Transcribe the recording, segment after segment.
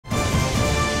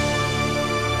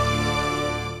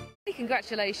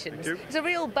congratulations. Thank you. It's a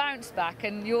real bounce back,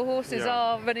 and your horses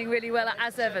are running really well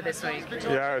as ever this week.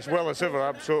 Yeah, as well as ever,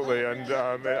 absolutely. And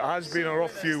it has been a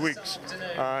rough few weeks.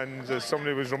 And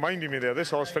somebody was reminding me there, this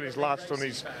horse finished last on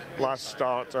his last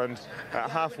start, and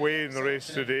halfway in the race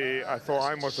today, I thought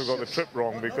I must have got the trip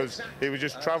wrong because he was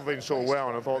just travelling so well.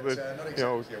 And I thought that, you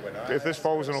know, if this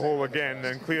falls in a hole again,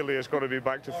 then clearly it's got to be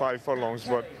back to 5 furlongs.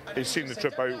 But he's seen the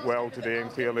trip out well today,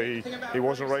 and clearly he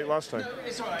wasn't right last time.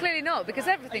 Clearly not, because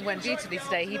everything went beautifully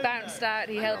today. He bounced out,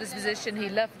 he held his position, he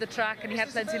loved the track, and he had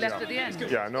plenty left at the end.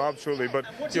 Yeah, no, absolutely. But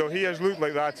you know, he has looked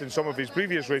like that in some of his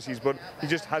previous races, but he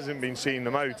just hasn't been seeing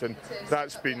them out, and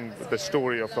that's been the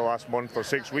story of the last month or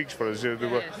 6 weeks for us.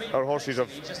 Our horses have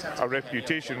a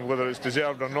reputation, whether it's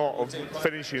deserved or not, of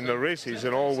finishing their races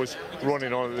and always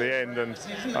running on at the end, and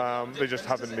they just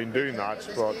haven't been doing that.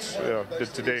 But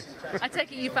did today. I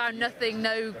take it you found nothing,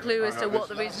 no clue as to what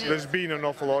the reason is. There's been an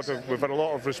awful lot of. We've had a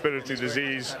lot of respiratory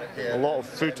disease, a lot of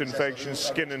foot infections,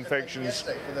 skin infections,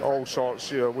 all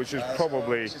sorts, which is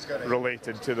probably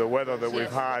related to the weather that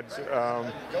we've had.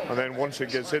 And then once it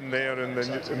gets in there and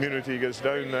the immunity gets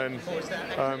down, then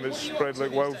it's spread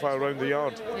like wildfire around the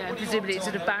yard. Yeah, and presumably it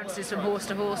sort of bounces from horse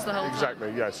to horse the whole time.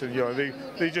 Exactly, yes. And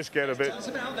they just get a bit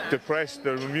depressed,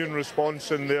 their immune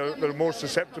response, and they're more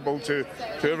susceptible to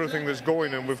everything that's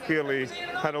going, and we've clearly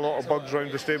had a lot of bugs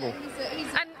around the stable.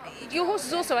 And your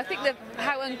horses also, I think that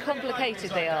how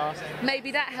uncomplicated they are,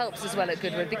 maybe that helps as well at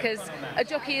Goodwood, because a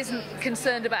jockey isn't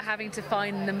concerned about having to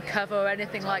find them cover or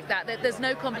anything like that. There's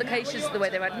no complications to the way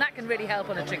they ride, and that can really help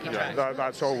on a tricky track.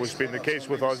 That's always been the case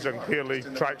with us, and clearly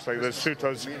tracks like this suit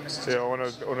us, on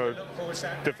a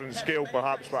different scale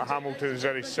perhaps, but Hamilton is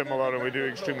very similar and we do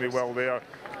extremely well there.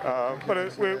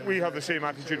 But we have the same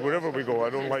attitude wherever we go.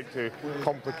 I don't like to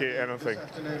complicate anything.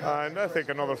 And I think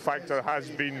another factor has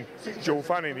been Joe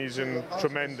Fanning. He's in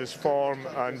tremendous form,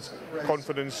 and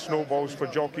confidence snowballs for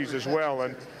jockeys as well.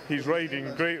 And he's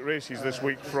riding great races this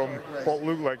week from what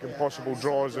look like impossible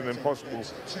draws and impossible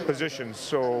positions.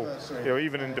 So,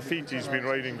 even in defeat, he's been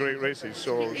riding great races.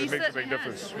 So it makes a big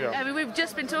difference. Yeah. I mean, we've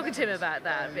just been talking to him about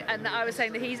that, and I was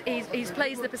saying that he's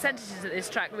plays the percentages at this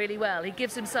track really well. He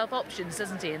gives himself options,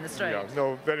 doesn't he, in the straight? Yeah,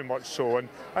 no, very much so.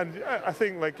 And I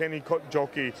think, like any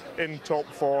jockey in top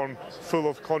form, full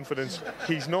of confidence,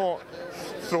 he's not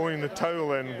throwing the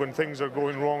towel in when things are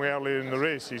going wrong early in the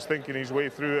race. He's thinking his way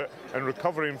through it and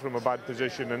recovering from a bad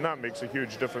position, and that makes a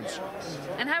huge difference.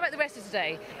 And how about the rest of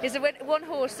today? Is there one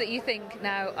horse that you think,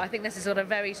 now, I think this is sort of a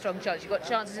very strong chance? You've got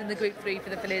chances in the Group 3 for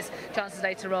the fillies, chances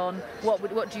later on.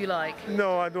 What do you like?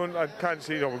 No, I can't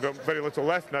see. We've got very little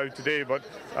left now today, but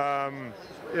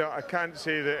I can't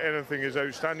say that anything is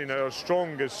outstanding. Our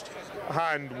strongest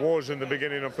hand was in the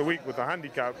beginning of the week with the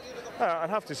handicap. I'd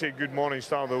have to say Good Morning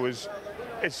Star, though,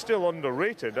 it's still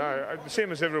underrated.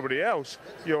 Same as everybody else.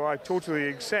 I totally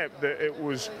accept that it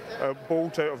was a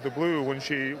bolt out of the blue when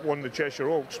she won the Cheshire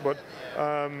Oaks, but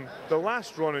the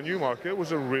last run at Newmarket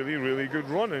was a really, really good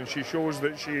run, and she shows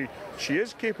that she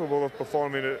is capable of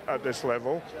performing at this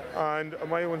level, and a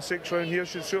mile and 6 round here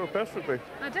should suit her perfectly.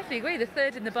 I definitely agree. The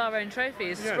third in the Barrow Trophy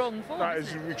is strong form. That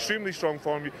is extremely strong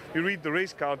form. You read the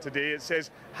race card today, it says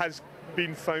has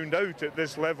been found out at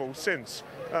this level since.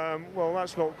 Well,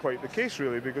 that's not quite the case,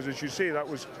 really, because as you say, that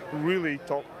was really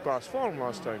top-class form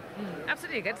last time.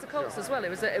 Absolutely, against the Colts as well. It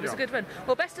was a good run.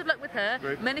 Well, best of luck with her.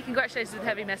 Great. Many congratulations with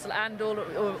Heavy Metal and all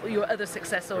your other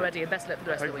success already, and best of luck for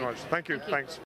the rest of the week. Thank you. Thanks.